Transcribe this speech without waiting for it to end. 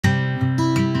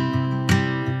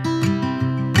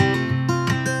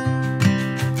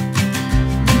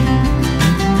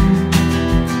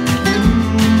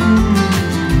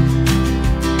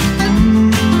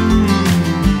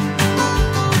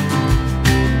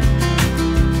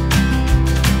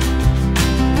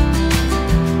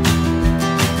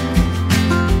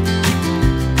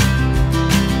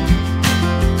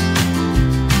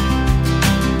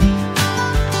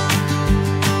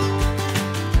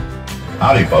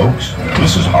Howdy folks,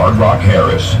 this is Hard Rock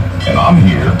Harris, and I'm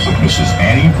here with Mrs.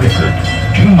 Annie Rickard,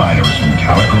 two miners from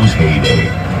Calico's heyday.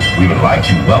 We would like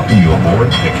to welcome you aboard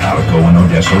the Calico and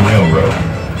Odessa Railroad.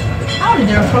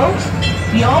 Howdy there folks,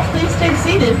 will you all please stay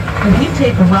seated as we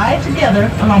take a ride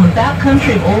together along the back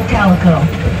country of Old Calico.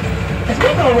 As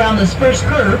we go around this first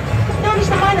curve, notice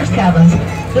the miners' cabins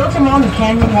built along the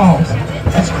canyon walls.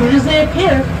 As crude as they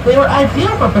appear, they were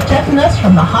ideal for protecting us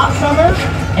from the hot summers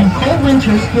and cold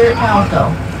winters here at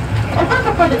Calico. And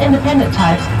perfect for the independent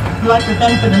types who like to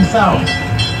fend for themselves.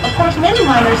 Of course, many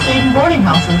miners stayed in boarding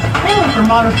houses, mainly for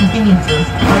modern conveniences,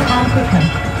 like home cooking.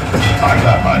 I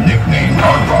got my nickname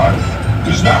Hard Rock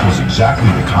because that was exactly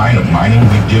the kind of mining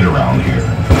we did around here.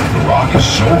 The rock is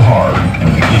so hard, and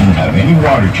we didn't have any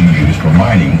water to use for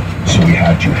mining, so we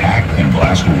had to hack and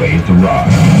blast away at the rock.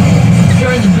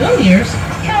 During the boom years,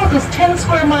 Calico's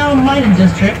 10-square-mile mining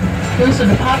district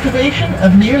boasted a population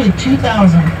of nearly 2,000,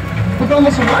 with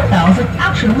almost 1,000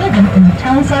 actually living in the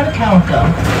town side of Calico.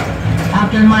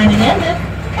 After the mining ended,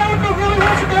 Calico really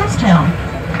was a ghost town.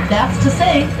 That's to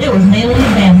say, it was mainly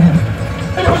abandoned,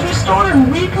 but it was restored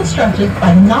and reconstructed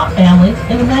by the Knott family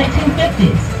in the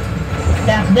 1950s.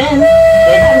 Back then,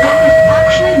 they had workers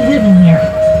actually living here.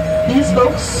 These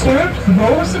folks served the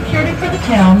role of security for the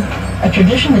town, a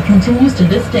tradition that continues to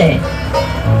this day.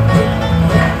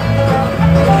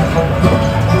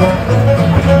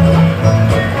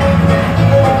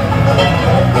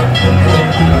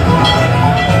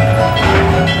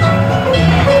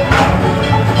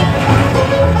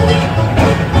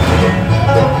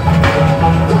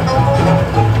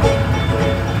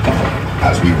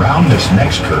 As we round this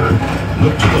next curve,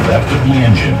 look to the left of the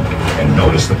engine and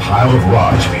notice the pile of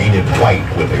rocks painted white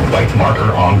with a white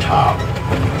marker on top.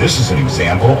 This is an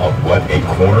example of what a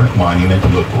cornered monument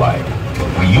looked like.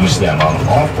 We use them on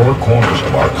all four corners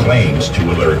of our claims to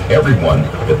alert everyone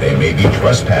that they may be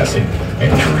trespassing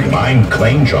and to remind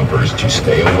claim jumpers to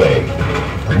stay away.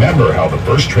 Remember how the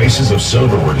first traces of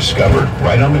silver were discovered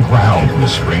right on the ground in the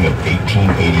spring of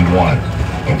 1881,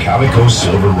 and Calico's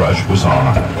silver rush was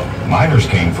on. Miners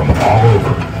came from all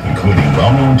over, including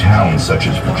well-known towns such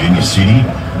as Virginia City,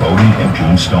 Bodie, and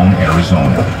Tombstone,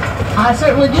 Arizona. I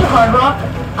certainly do, Hard Rock.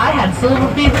 I had silver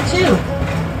fever too.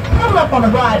 Coming up on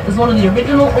the right is one of the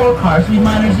original ore cars we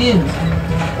miners used.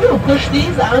 We would push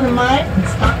these out of the mine and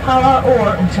stockpile our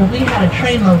ore until we had a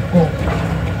trainload full.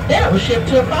 Then it was shipped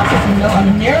to a processing mill on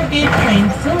a narrow gauge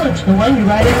train similar to the one you're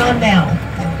riding on now.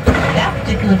 That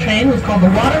particular train was called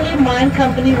the Waterloo Mine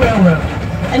Company Railroad,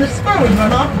 and the spur was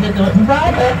run off of it going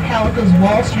right up Calico's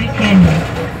Wall Street Canyon.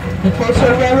 The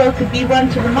closer a railroad could be run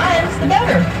to the mines, the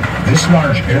better. This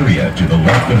large area to the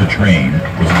left of the train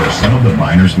was where some of the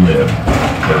miners lived.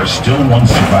 There is still one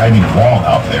surviving wall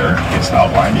out there. It's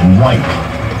outlined in white.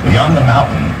 Beyond the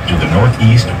mountain to the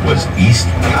northeast was East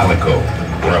Calico,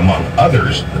 where among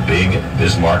others the big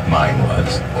Bismarck mine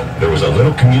was. There was a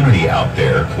little community out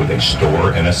there with a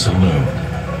store and a saloon.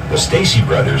 The Stacy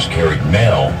brothers carried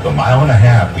mail the mile and a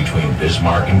half between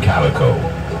Bismarck and Calico,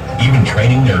 even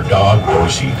training their dog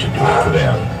Dorsey to do it for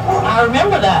them. I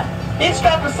remember that. They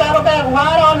strapped a saddlebag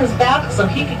right on his back so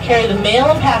he could carry the mail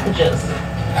and packages.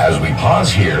 As we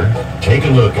pause here, take a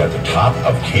look at the top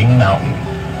of King Mountain,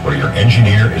 where your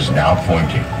engineer is now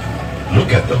pointing.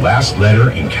 Look at the last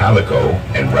letter in Calico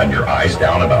and run your eyes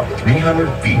down about 300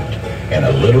 feet and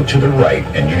a little to the right,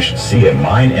 and you should see a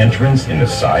mine entrance in the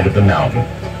side of the mountain.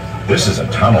 This is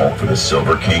a tunnel for the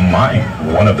Silver King Mine,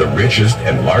 one of the richest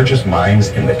and largest mines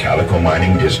in the Calico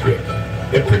mining district.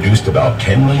 It produced about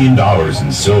 $10 million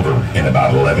in silver in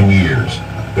about 11 years.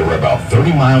 There were about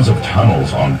 30 miles of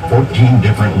tunnels on 14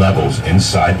 different levels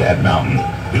inside that mountain,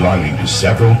 belonging to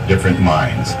several different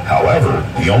mines. However,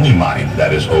 the only mine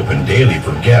that is open daily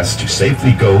for guests to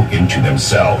safely go into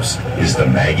themselves is the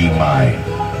Maggie Mine.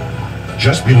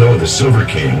 Just below the Silver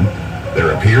King,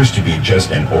 there appears to be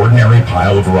just an ordinary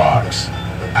pile of rocks.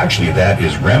 Actually, that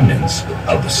is remnants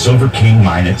of the Silver King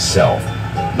mine itself.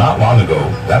 Not long ago,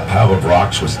 that pile of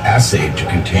rocks was assayed to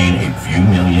contain a few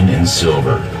million in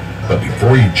silver. But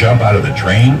before you jump out of the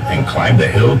train and climb the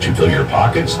hill to fill your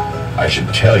pockets, I should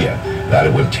tell you that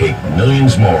it would take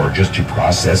millions more just to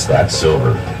process that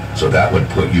silver. So that would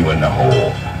put you in the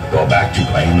hole. Well, back to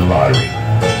playing the lottery.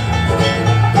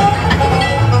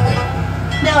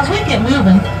 Now as we get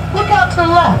moving, look out to the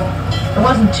left. It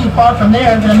wasn't too far from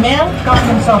there that a man got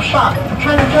himself shot for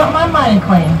trying to jump my mining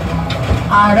claim.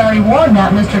 I had already warned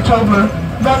that Mr. Tobler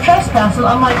about trespassing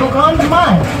on my Golconda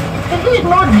mine, but he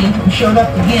ignored me and showed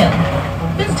up again.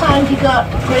 This time he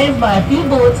got grazed by a few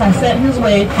bullets I sent his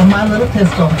way from my little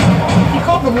pistol. He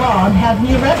called the law and had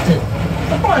me arrested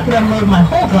before I could unload my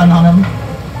whole gun on him.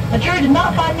 The jury did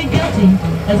not find me guilty,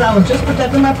 as I was just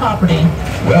protecting my property.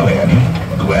 Well, Annie,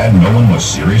 glad no one was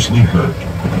seriously hurt,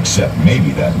 except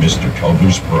maybe that Mr.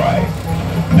 Tobler's pride.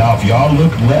 Now, if y'all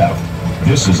look left,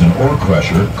 this is an ore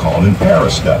crusher called an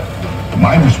arista.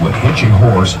 Miners would hitch a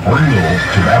horse or mule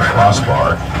to that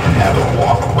crossbar and have it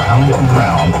walk round and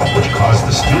round, which caused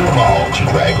the steel ball to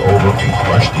drag over and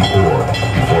crush the ore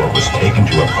before it was taken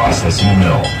to a processing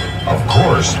mill. Of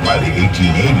course, by the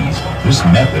 1880s, this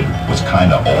method was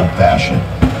kind of old-fashioned,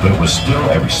 but it was still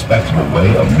a respectable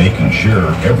way of making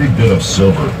sure every bit of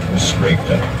silver was scraped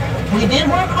up. We did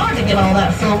work hard to get all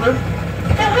that silver.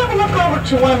 Now have a look over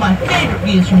to one of my favorite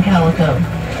views from Calico.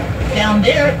 Down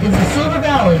there is the Silver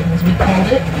Valley, as we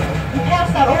called it. And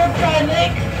past that old dry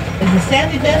lake is the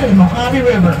sandy bed of the Mojave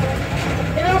River.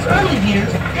 In those early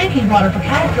years, drinking water for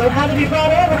Calico had to be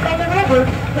brought over from the river,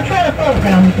 which ran above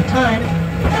ground at the time,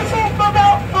 and sold for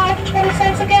about 5 to 20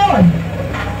 cents a gallon.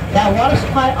 That water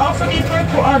supply also gave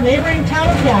birth to our neighboring town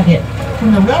of Daggett,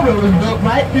 when the railroad was built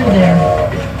right through there.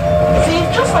 See,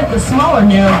 just like the smaller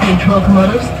narrow gauge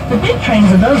locomotives, the big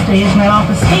trains of those days ran off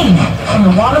of steam from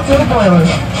the water-filled boilers.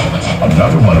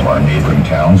 Another one of our neighboring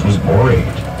towns was Borate.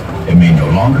 It may no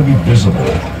longer be visible,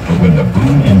 but when the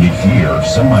boom ended here,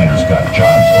 some miners got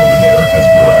jobs over there as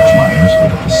borax miners for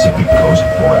the Pacific Coast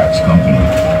Borax Company.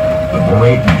 The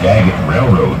Borate and Daggett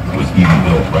Railroad was even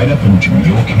built right up into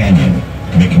Mule Canyon,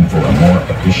 making for a more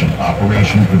efficient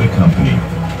operation for the company.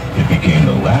 It became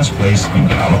the last place in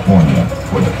California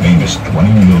where the famous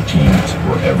 20 mule teams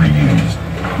were ever used.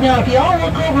 Now, if you all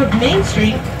look over at Main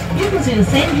Street, you can see the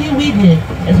same view we did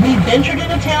as we ventured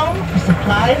into town for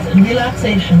supplies and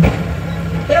relaxation.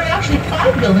 There are actually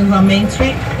 5 buildings on Main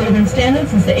Street that have been standing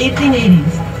since the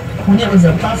 1880s, when it was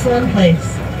a bustling place.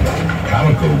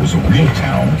 Calico was a real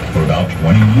town for about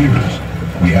 20 years.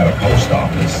 We had a post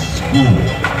office, school,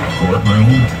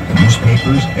 courtroom,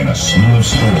 newspapers, and a slew of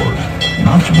stores.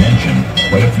 Not to mention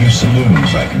quite a few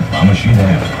saloons, I can promise you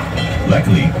that.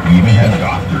 Luckily, we even had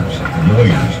doctors,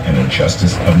 lawyers, and a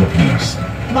justice of the peace.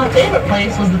 My favorite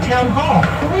place was the town hall,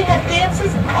 where we had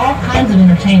dances and all kinds of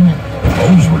entertainment.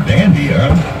 Those were dandy,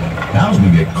 huh? Now as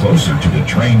we get closer to the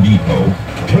train depot,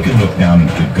 take a look down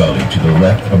into the gully to the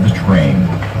left of the train.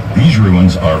 These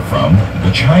ruins are from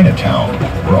the Chinatown,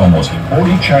 where almost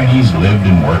 40 Chinese lived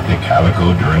and worked at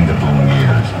Calico during the boom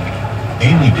years.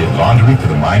 Amy did laundry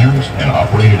for the miners and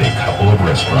operated a couple of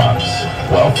restaurants.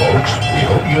 Well, folks, we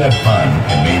hope you had fun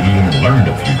and maybe even learned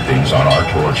a few things on our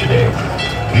tour today.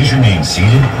 Please remain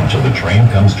seated until the train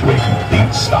comes to a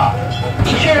complete stop.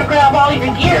 Be sure to grab all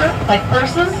your gear, like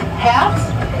purses, hats,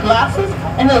 glasses,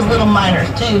 and those little miners,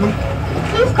 too.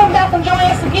 Please come back and join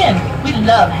us again. We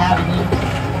love having you.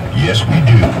 Yes, we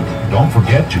do. Don't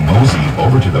forget to mosey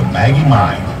over to the Maggie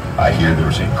Mine. I hear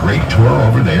there's a great tour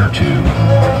over there, too.